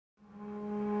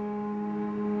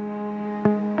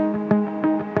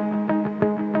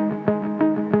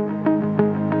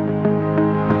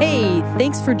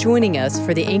Thanks for joining us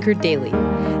for the Anchored Daily.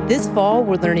 This fall,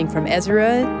 we're learning from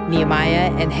Ezra, Nehemiah,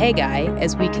 and Haggai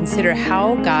as we consider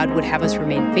how God would have us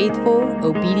remain faithful,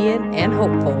 obedient, and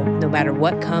hopeful no matter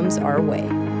what comes our way.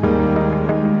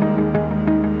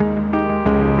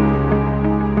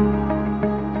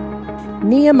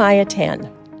 Nehemiah 10.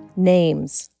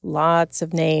 Names, lots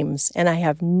of names, and I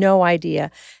have no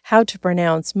idea how to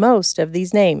pronounce most of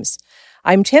these names.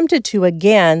 I'm tempted to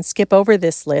again skip over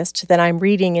this list that I'm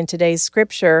reading in today's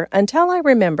scripture until I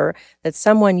remember that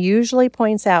someone usually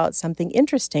points out something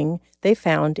interesting they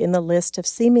found in the list of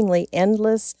seemingly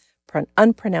endless,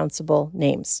 unpronounceable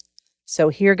names. So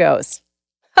here goes.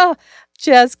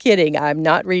 Just kidding. I'm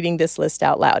not reading this list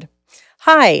out loud.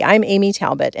 Hi, I'm Amy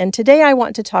Talbot, and today I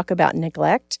want to talk about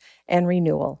neglect and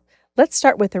renewal. Let's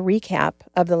start with a recap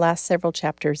of the last several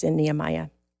chapters in Nehemiah.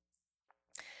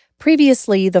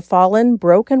 Previously, the fallen,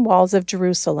 broken walls of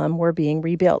Jerusalem were being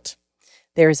rebuilt.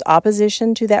 There is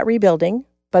opposition to that rebuilding,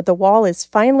 but the wall is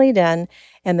finally done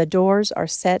and the doors are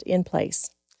set in place.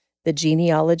 The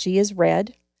genealogy is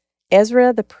read.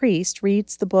 Ezra the priest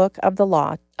reads the book of the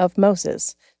law of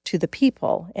Moses to the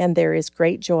people, and there is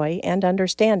great joy and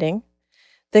understanding.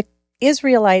 The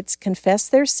Israelites confess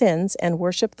their sins and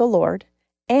worship the Lord,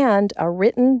 and a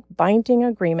written binding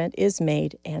agreement is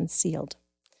made and sealed.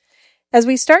 As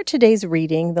we start today's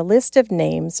reading, the list of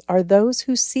names are those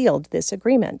who sealed this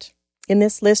agreement. In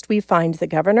this list, we find the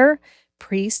governor,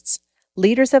 priests,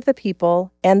 leaders of the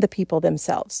people, and the people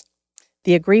themselves.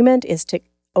 The agreement is to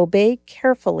obey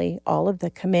carefully all of the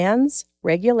commands,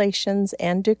 regulations,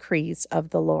 and decrees of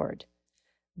the Lord.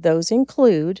 Those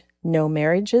include no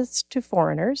marriages to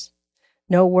foreigners,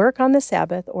 no work on the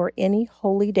Sabbath or any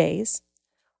holy days,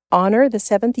 honor the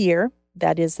seventh year,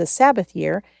 that is the Sabbath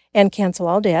year, and cancel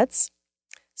all debts,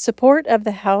 support of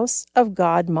the house of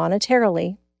God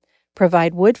monetarily,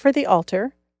 provide wood for the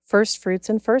altar, first fruits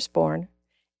and firstborn,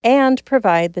 and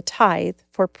provide the tithe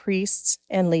for priests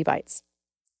and Levites.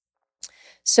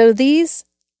 So these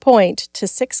point to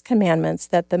 6 commandments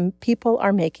that the people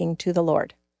are making to the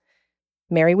Lord.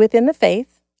 Marry within the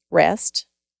faith, rest,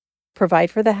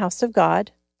 provide for the house of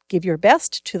God, give your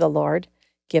best to the Lord,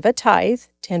 give a tithe,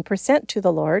 10% to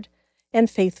the Lord,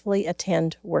 and faithfully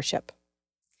attend worship.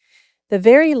 The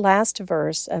very last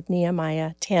verse of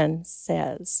Nehemiah 10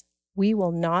 says, "We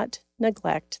will not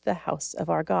neglect the house of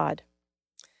our God."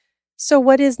 So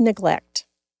what is neglect?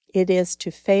 It is to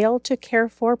fail to care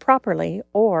for properly,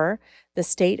 or the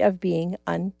state of being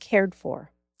uncared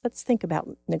for. Let's think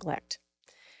about neglect.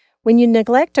 When you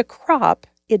neglect a crop,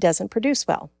 it doesn't produce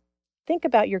well. Think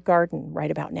about your garden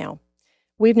right about now.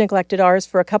 We've neglected ours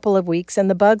for a couple of weeks, and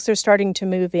the bugs are starting to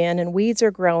move in, and weeds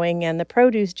are growing, and the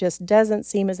produce just doesn't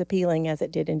seem as appealing as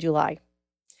it did in July.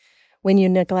 When you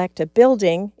neglect a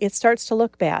building, it starts to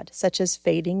look bad, such as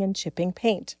fading and chipping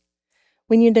paint.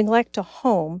 When you neglect a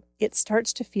home, it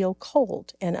starts to feel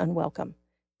cold and unwelcome.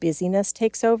 Busyness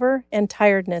takes over, and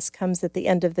tiredness comes at the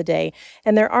end of the day,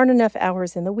 and there aren't enough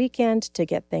hours in the weekend to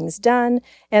get things done,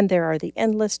 and there are the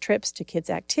endless trips to kids'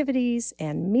 activities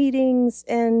and meetings,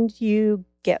 and you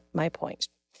get my point.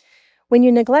 When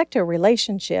you neglect a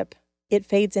relationship, it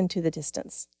fades into the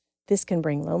distance. This can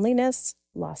bring loneliness,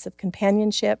 loss of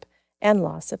companionship, and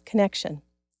loss of connection.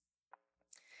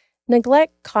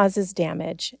 Neglect causes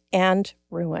damage and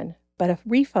ruin, but a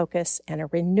refocus and a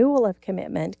renewal of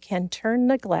commitment can turn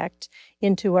neglect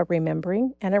into a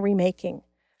remembering and a remaking,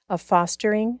 a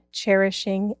fostering,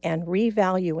 cherishing, and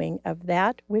revaluing of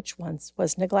that which once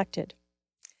was neglected.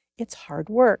 It's hard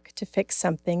work to fix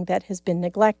something that has been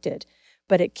neglected,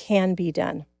 but it can be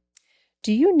done.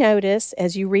 Do you notice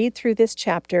as you read through this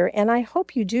chapter, and I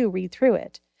hope you do read through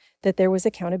it, that there was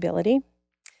accountability?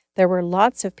 There were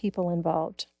lots of people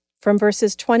involved. From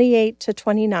verses 28 to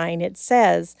 29, it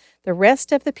says, the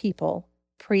rest of the people,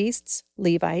 priests,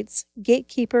 Levites,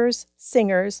 gatekeepers,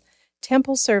 singers,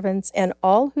 temple servants, and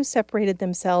all who separated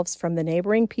themselves from the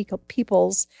neighboring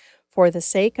peoples for the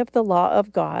sake of the law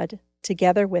of God,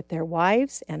 together with their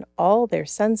wives and all their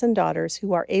sons and daughters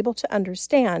who are able to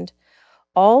understand,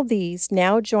 all these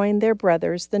now join their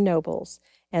brothers, the nobles,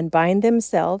 and bind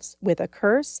themselves with a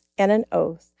curse and an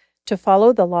oath to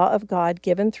follow the law of God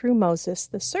given through Moses,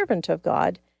 the servant of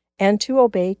God, and to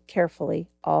obey carefully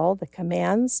all the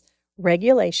commands,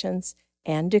 regulations,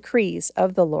 and decrees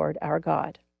of the Lord our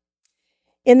God.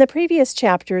 In the previous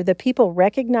chapter, the people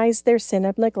recognized their sin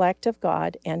of neglect of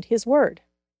God and His Word.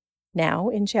 Now,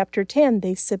 in chapter 10,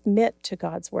 they submit to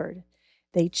God's Word.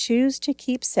 They choose to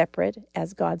keep separate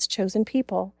as God's chosen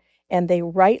people, and they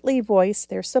rightly voice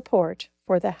their support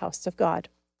for the house of God.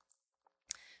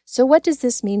 So what does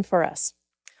this mean for us?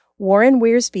 Warren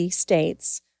Wiersbe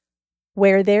states,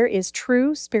 Where there is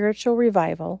true spiritual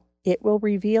revival, it will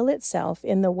reveal itself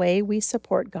in the way we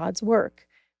support God's work,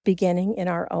 beginning in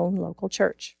our own local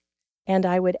church. And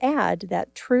I would add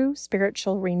that true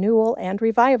spiritual renewal and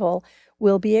revival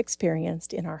will be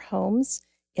experienced in our homes,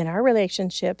 in our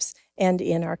relationships, and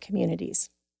in our communities.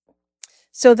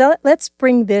 So let's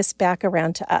bring this back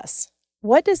around to us.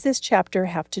 What does this chapter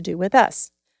have to do with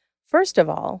us? First of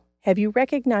all, have you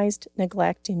recognized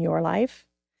neglect in your life?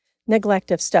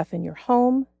 Neglect of stuff in your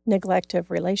home, neglect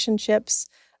of relationships,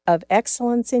 of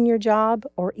excellence in your job,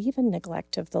 or even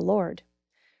neglect of the Lord.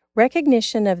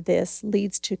 Recognition of this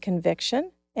leads to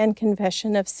conviction and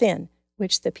confession of sin,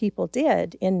 which the people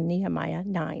did in Nehemiah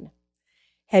 9.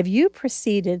 Have you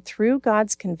proceeded through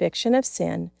God's conviction of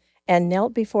sin and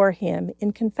knelt before Him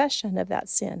in confession of that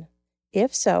sin?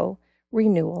 If so,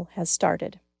 renewal has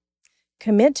started.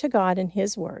 Commit to God and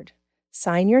His Word.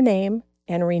 Sign your name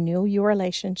and renew your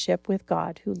relationship with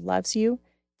God, who loves you,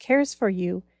 cares for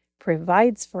you,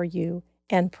 provides for you,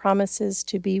 and promises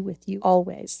to be with you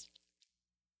always.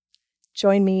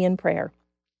 Join me in prayer.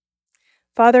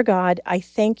 Father God, I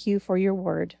thank you for your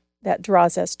word that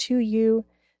draws us to you,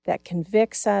 that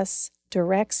convicts us,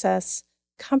 directs us,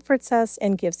 comforts us,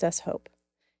 and gives us hope.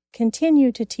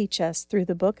 Continue to teach us through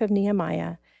the book of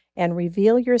Nehemiah and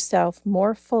reveal yourself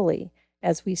more fully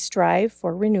as we strive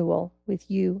for renewal with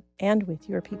you and with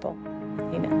your people.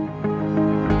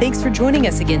 Amen. Thanks for joining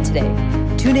us again today.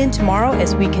 Tune in tomorrow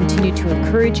as we continue to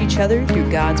encourage each other through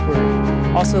God's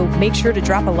Word. Also, make sure to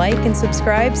drop a like and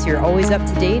subscribe so you're always up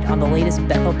to date on the latest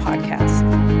Bethel podcasts.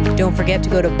 Don't forget to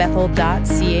go to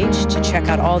bethel.ch to check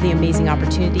out all the amazing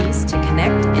opportunities to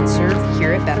connect and serve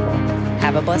here at Bethel.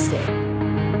 Have a blessed day.